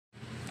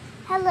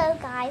Hello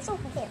guys,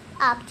 okay.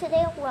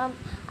 Today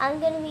I'm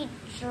gonna be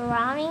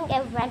drawing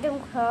a random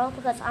girl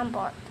because I'm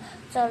bored.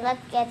 So let's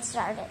get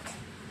started.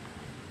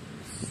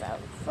 So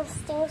first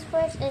things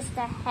first is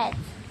the head,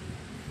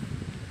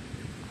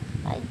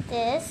 like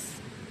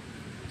this.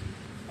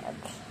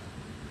 Okay.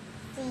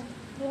 See,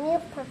 you need a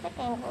perfect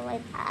angle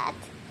like that.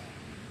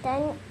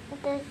 Then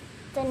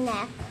the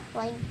neck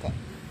like this.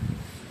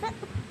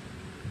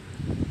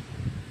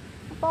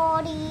 The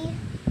body.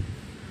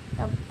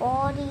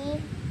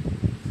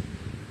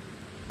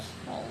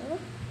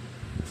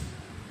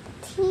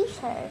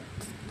 T-shirt,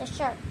 the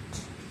shirt.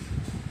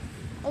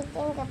 I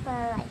think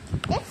about like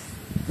this.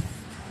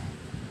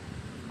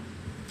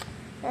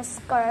 The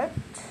skirt.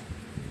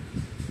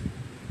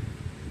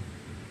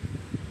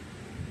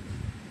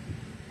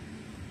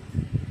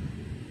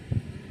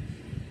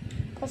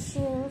 The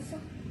shoes.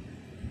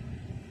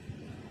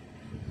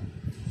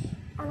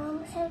 I'm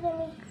also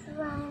gonna be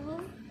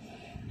drawing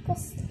the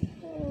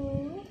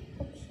skin.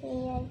 Okay,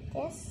 like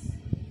this.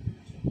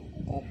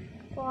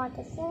 For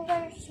the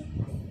fingers.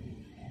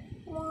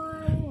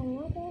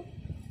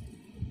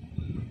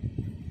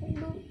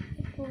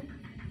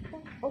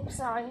 Oops,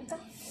 sorry.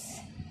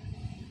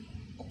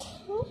 Okay.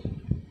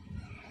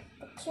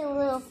 A cute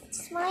little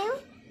smile.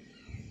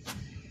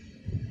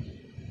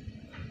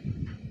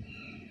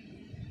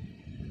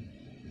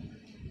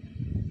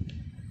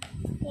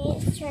 Okay,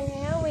 it's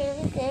turning out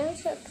really good.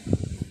 So,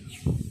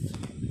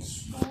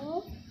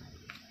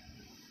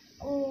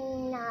 okay.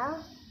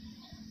 Now,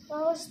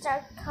 we'll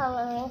start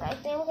coloring. I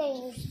think I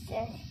used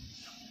this.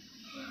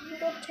 I'm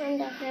going to turn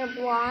the hair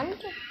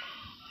blonde.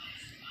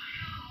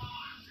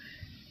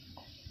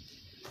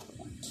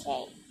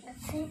 Okay,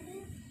 let's see.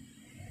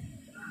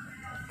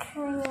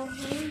 Turn the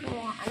hair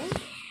blonde.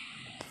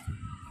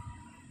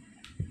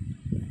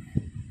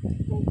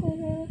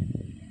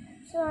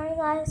 Sorry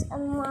guys,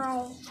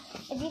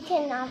 if you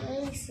cannot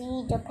really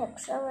see the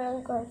picture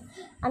really good,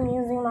 I'm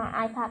using my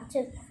iPad to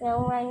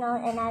film right now,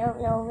 and I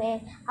don't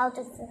know how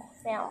to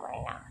film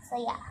right now. So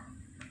yeah,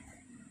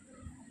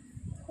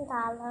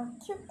 got a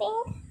cute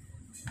thing,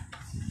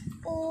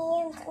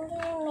 and I'm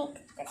gonna make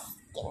the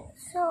skin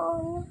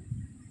tone.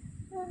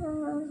 Okay.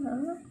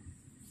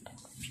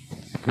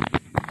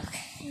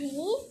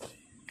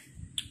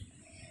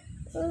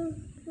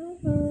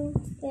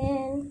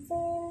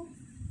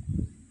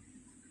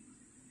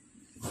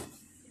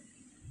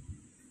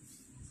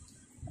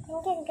 I'm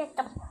gonna get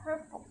the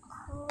purple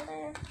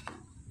color.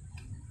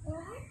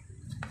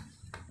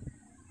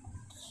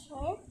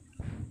 Okay.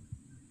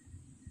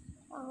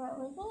 Alright,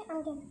 I'm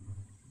gonna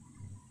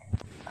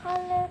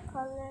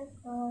color.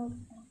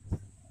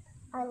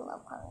 I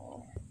love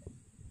coloring.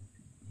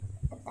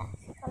 Look at that.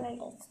 Color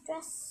this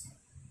dress.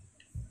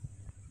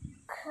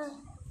 Color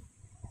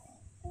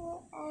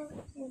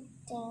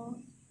everything.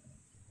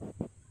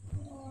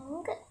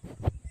 And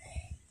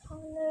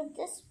color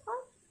this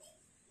part.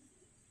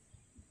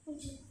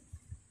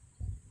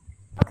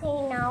 Okay,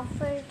 now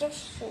for the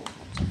shoes.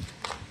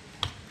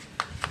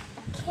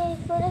 Okay,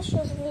 for the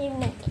shoes, we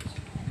make it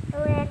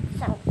red.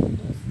 So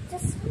use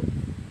this one.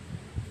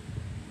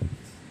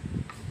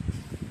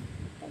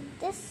 And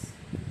this.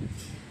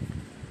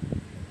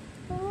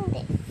 And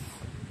this.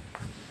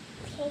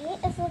 Okay,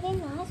 it's looking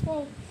nice.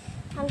 When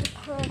time to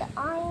color the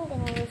eye, then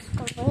we use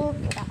green for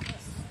the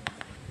eyes.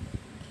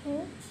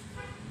 Okay.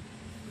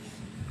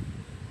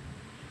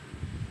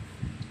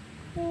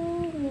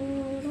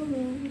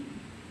 Green.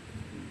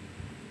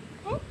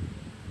 Okay.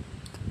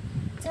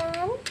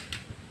 Then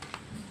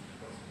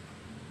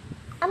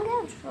I'm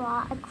gonna draw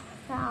a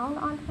crown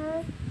on her.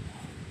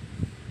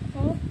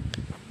 Okay.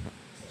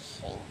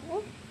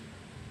 Shade.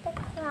 The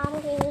crown, I'm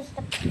gonna use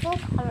the pink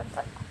color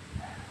for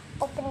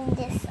opening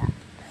this up.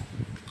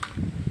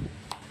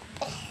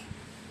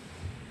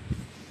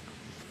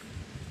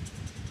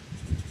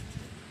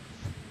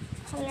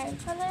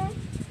 Color.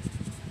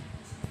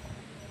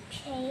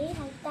 Okay,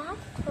 like that.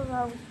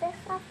 Close this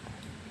up.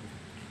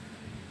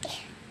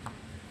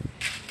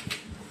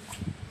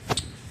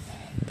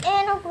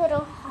 And a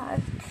little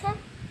heart.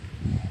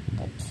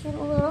 The cute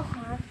little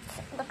heart.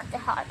 Look at the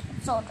heart.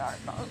 It's so dark.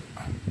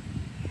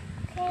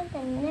 Okay, the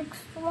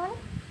next one.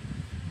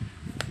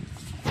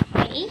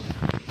 Okay.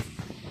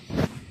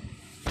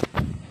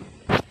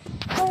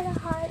 For the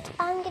heart,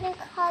 I'm gonna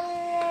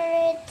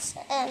color it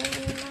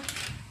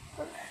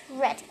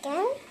red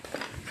again.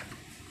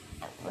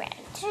 Red.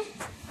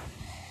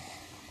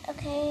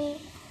 Okay.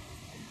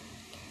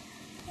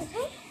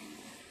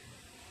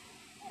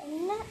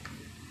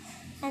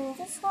 And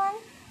this one.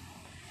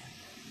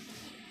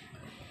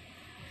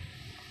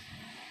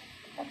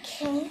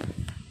 Okay.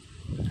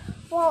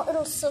 Wow, it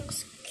looks so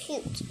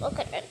cute. Look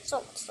at it,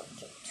 so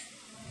cute.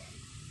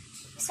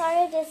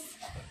 Sorry, this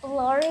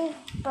blurry.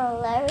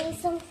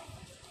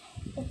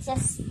 It's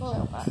just a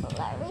little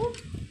blurry.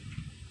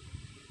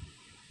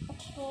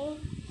 Okay.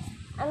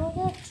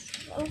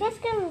 I'm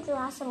just gonna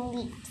draw some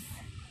leaves.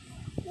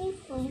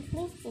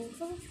 Leaves.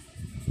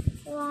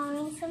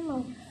 Drawing some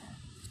more.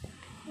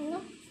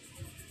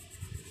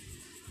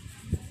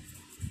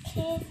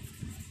 Okay.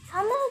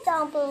 Comment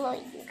down below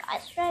if you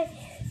guys try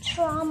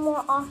draw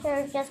more often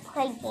or just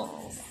play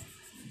games.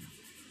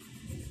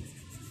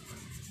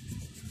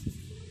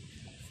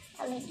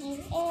 LEDs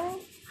in.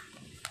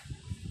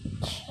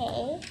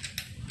 Okay.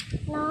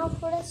 Now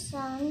for the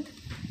sun.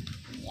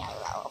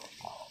 Yellow, of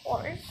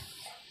course.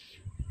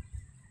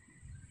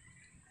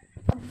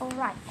 A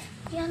bright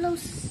yellow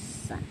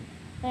sun.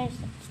 There's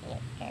the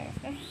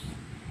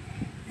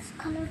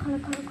color.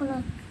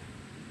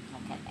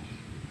 Okay.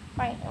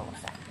 Bright yellow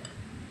sun.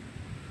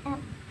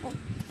 And boop,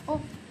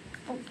 boop,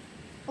 boop,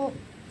 boop,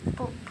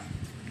 boop,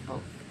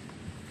 boop.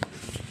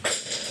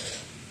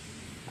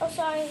 Oh,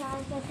 sorry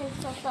guys, my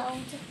pencil fell.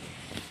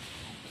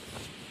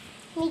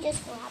 Let me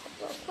just grab it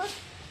real quick.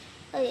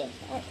 Oh yeah,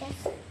 I guess.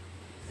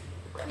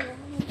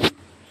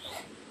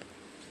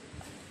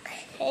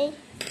 Okay,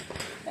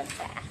 the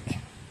back.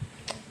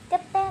 The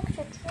backs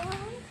are dry.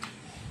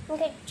 I'm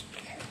going to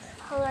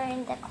color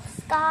in the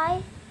sky.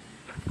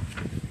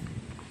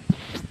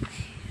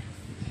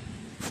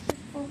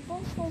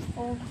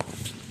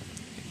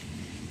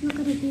 Look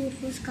at the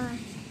beautiful sky.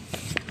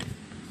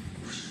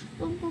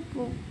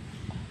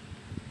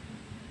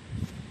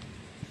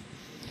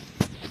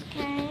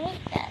 Okay,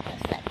 that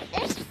looks like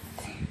this.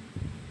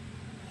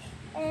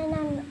 And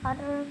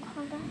another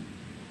color.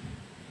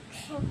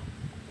 Okay,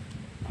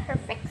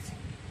 perfect.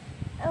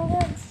 I'm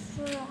going to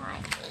try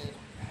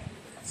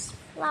this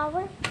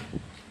flower.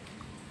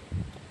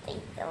 The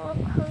yellow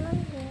color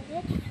is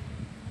it.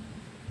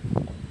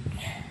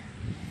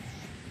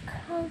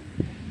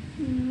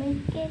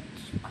 Make it,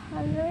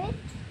 color it.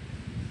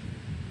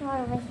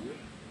 Over here.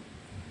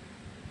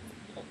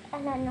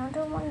 And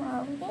another one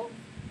over here.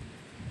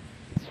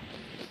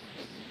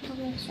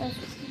 Okay, so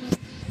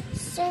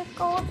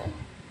circled.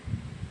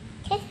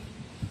 Okay.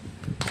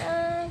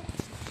 And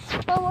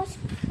what color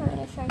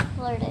should I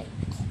color it?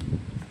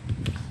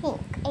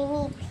 Pink. I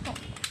need pink.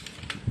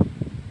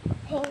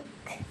 Pink.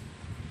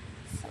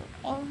 Some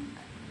pink.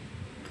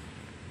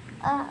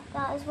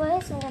 Guys, wait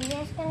a second. I'm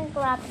just gonna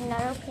grab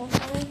another pink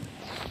one.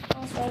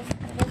 I'm just gonna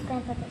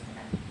put this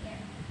up here.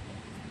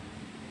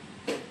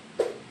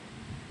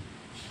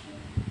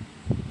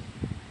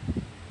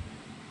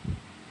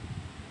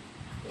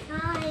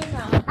 Guys,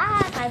 I'm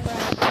back. I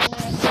grabbed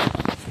another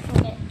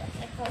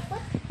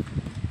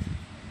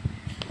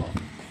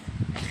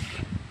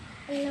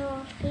no,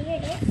 here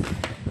it is.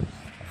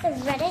 It's a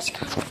reddish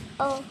color.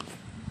 Oh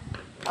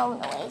no,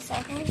 wait a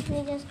second. Let me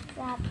just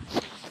grab.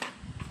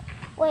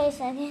 Wait a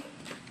second.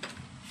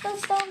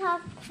 Those don't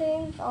have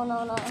pink. Oh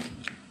no.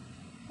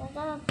 Does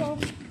that have pink?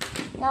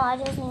 No, I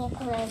just need to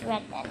color it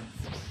red then.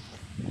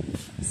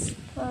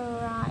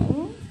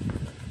 Prime.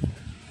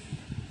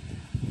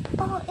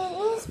 Oh, it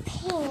is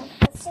pink.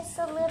 It's just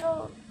a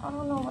little. I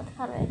don't know what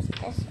color is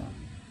this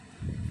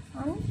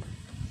one.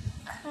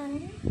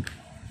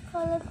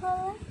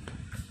 Color.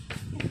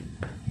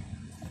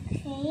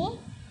 Okay.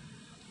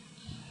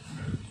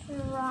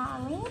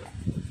 Drawing.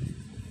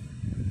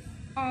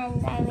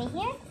 And over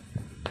here.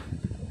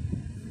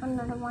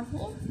 Another one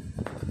here.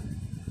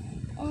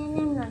 And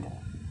another.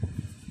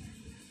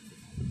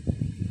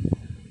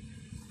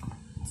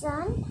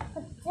 Done.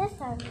 Put this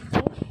over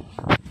here.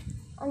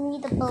 I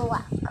need the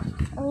black.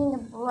 I mean the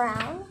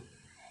brown.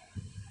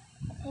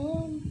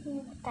 And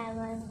put that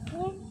over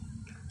here.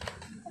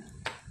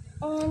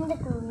 And the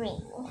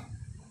green.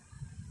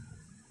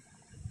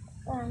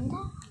 And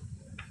that.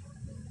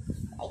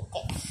 Like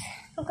this.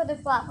 Look at the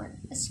flower.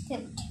 It's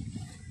cute.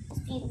 It's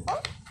beautiful.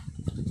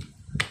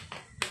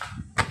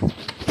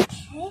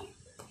 Okay.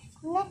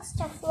 Next,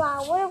 a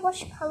flower.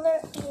 Which color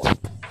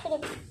should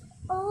it be?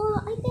 Oh,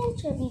 I think it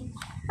should be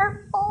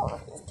purple.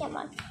 Come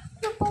on.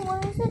 Purple,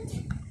 where is it?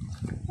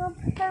 No,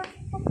 purple.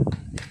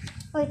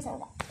 Wait a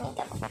second. Let me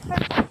get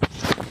purple.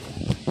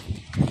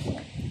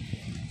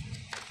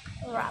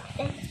 Rub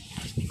it.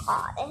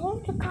 Got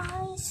it,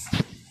 guys.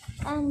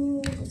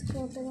 And just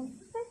close it on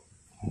paper.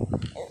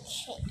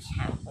 Change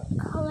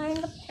color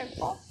in the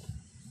purple.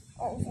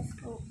 And just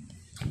this color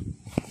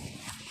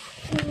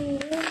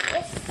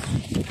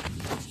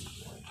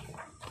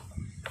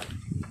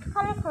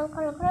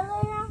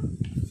now.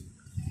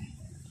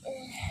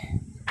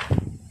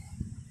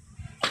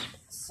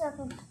 So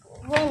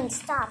wind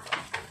stop.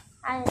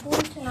 I need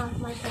to turn off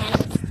my fan.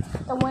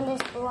 The wind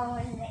is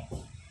blowing it.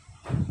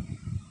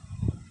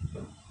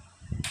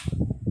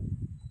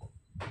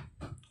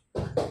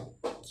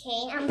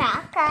 Okay, I'm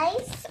back,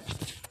 guys.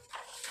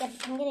 Yep,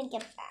 I'm gonna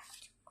get back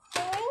to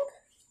coloring.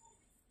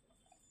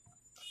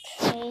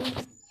 Okay,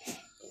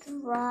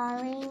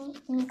 drawing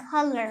and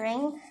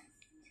coloring.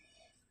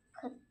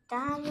 Put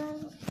that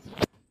one.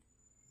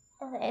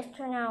 Okay, it's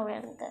turned out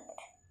really good.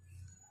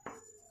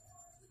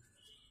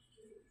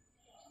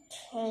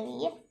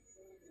 Okay.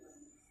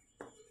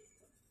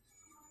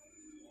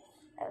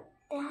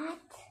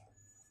 That.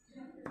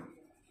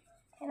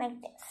 And like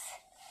this.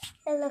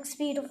 It looks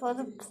beautiful.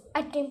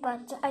 I think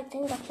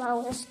the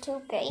flower is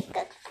too big.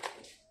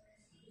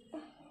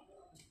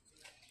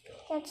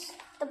 That's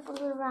the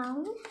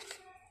brown.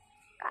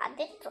 Got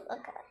it.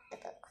 Look at it. It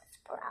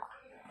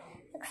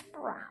looks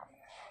brown.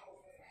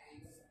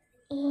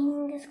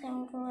 And it's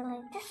gonna go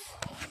like this.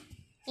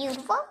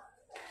 Beautiful.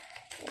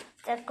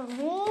 The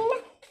green.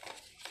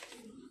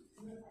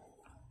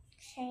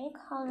 Okay,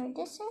 color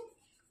this in.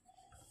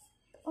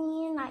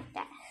 And like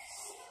that.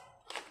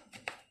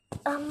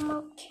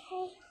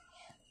 Okay.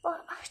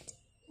 But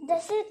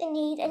does it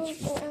need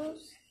anything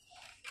else?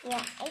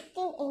 Yeah, I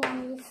think it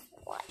needs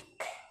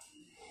like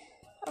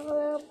a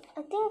little.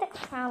 I think the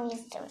crown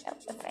needs to be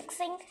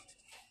fixing.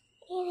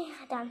 And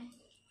yeah, done.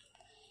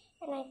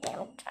 And I think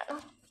I'm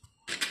done.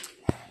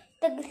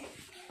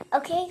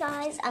 Okay,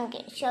 guys, I'm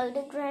gonna show you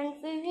the grand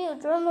review.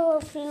 Drum roll,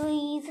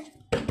 please.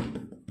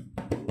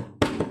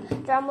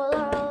 Drum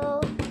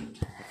roll.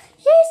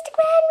 Here's the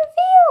grand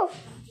review.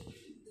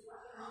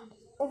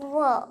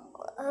 Whoa,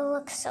 it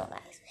looks so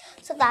nice.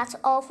 So that's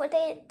all for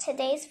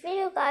today's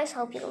video, guys.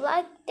 Hope you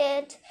liked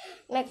it.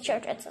 Make sure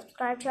to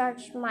subscribe to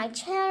my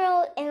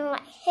channel and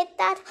hit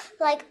that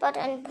like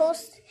button,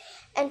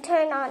 and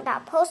turn on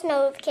that post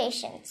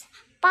notifications.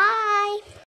 Bye.